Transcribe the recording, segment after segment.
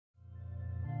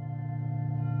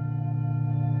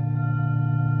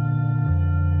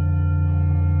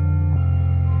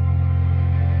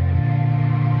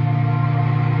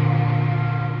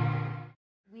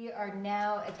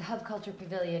Hub Culture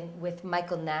Pavilion with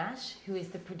Michael Nash, who is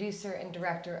the producer and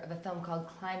director of a film called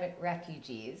Climate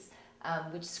Refugees,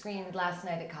 which screened last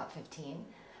night at COP15.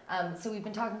 So we've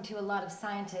been talking to a lot of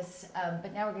scientists,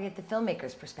 but now we're going to get the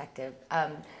filmmaker's perspective.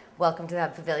 Welcome to the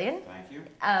Hub Pavilion. Thank you.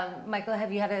 Michael,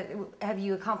 have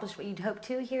you accomplished what you'd hoped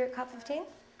to here at COP15?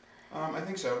 I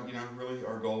think so. Really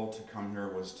our goal to come here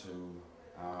was to,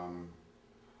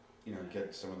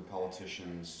 get some of the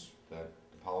politicians, the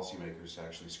policymakers to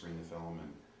actually screen the film,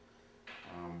 and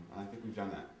I think we've done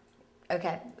that.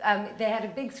 Okay. They had a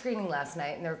big screening last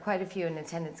night, and there were quite a few in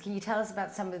attendance. Can you tell us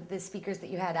about some of the speakers that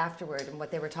you had afterward and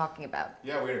what they were talking about?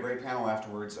 Yeah, we had a great panel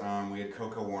afterwards. We had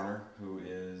Coco Warner, who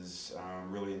is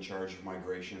really in charge of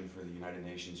migration for the United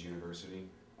Nations University.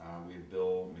 We had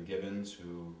Bill McGibbons,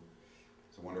 who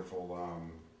is a wonderful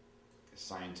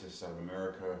scientist out of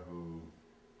America, who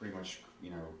pretty much,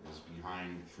 is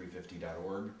behind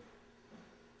 350.org.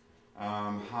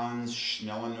 Hans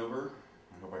Schnellenober,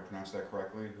 I hope I pronounced that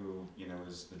correctly, who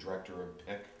is the director of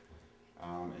PIC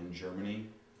in Germany,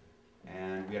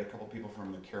 and we had a couple people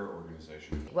from the CARE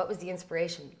organization. What was the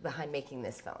inspiration behind making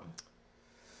this film?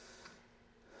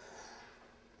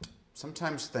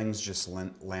 Sometimes things just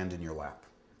land in your lap,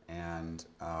 and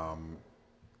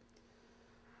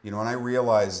when I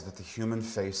realized that the human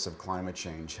face of climate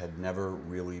change had never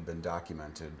really been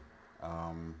documented,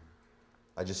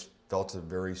 I just felt a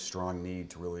very strong need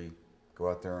to really go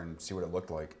out there and see what it looked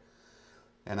like.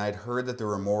 And I'd heard that there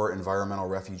were more environmental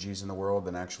refugees in the world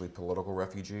than actually political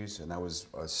refugees, and that was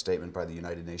a statement by the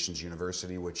United Nations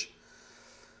University, which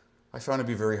I found to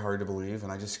be very hard to believe.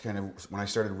 And I just when I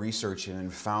started researching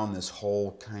and found this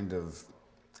whole kind of,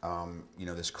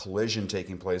 this collision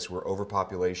taking place where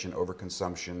overpopulation,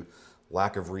 overconsumption,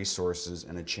 lack of resources,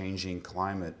 and a changing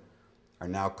climate are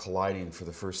now colliding for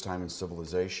the first time in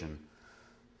civilization.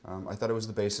 I thought it was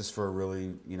the basis for a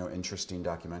really, interesting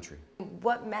documentary.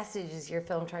 What message is your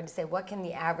film trying to say? What can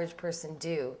the average person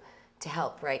do to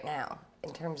help right now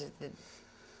in terms of the...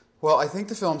 Well, I think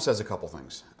the film says a couple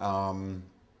things.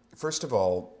 First of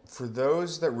all, for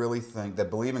those that really that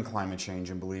believe in climate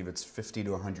change and believe it's 50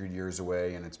 to 100 years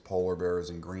away and it's polar bears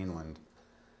in Greenland,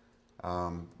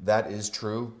 that is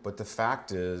true, but the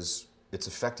fact is it's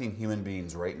affecting human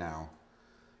beings right now.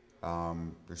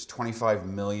 There's 25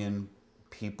 million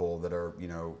people that are,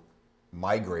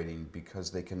 migrating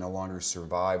because they can no longer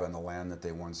survive on the land that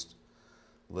they once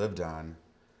lived on.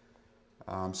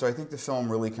 So I think the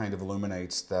film really kind of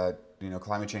illuminates that,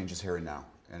 climate change is here and now,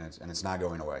 and it's not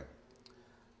going away.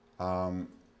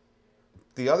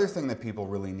 The other thing that people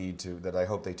really need to, that I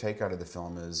hope they take out of the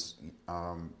film is,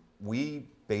 we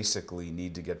basically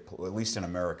need to get, at least in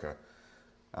America,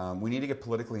 we need to get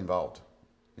politically involved.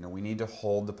 We need to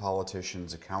hold the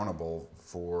politicians accountable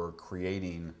for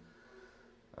creating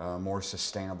a more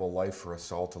sustainable life for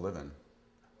us all to live in.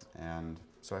 And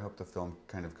so I hope the film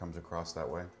kind of comes across that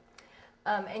way.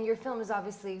 And your film is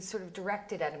obviously sort of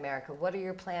directed at America. What are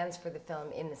your plans for the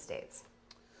film in the States?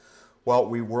 Well,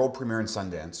 we world premiere in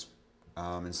Sundance.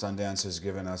 And Sundance has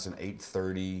given us an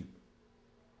 8:30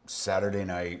 Saturday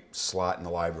night slot in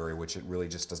the library, which it really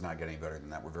just does not get any better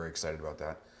than that. We're very excited about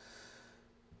that.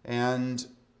 And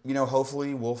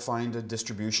hopefully we'll find a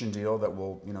distribution deal that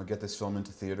will, get this film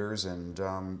into theaters, and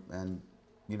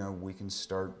we can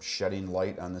start shedding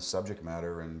light on the subject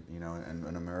matter, and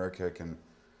and America can,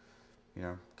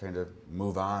 kind of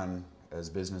move on as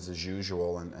business as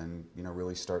usual, and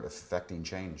really start affecting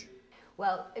change.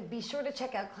 Well, be sure to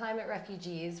check out Climate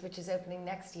Refugees, which is opening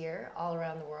next year all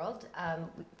around the world.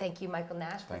 Thank you, Michael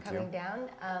Nash, for coming down.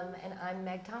 And I'm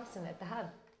Meg Thomson at the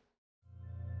Hub.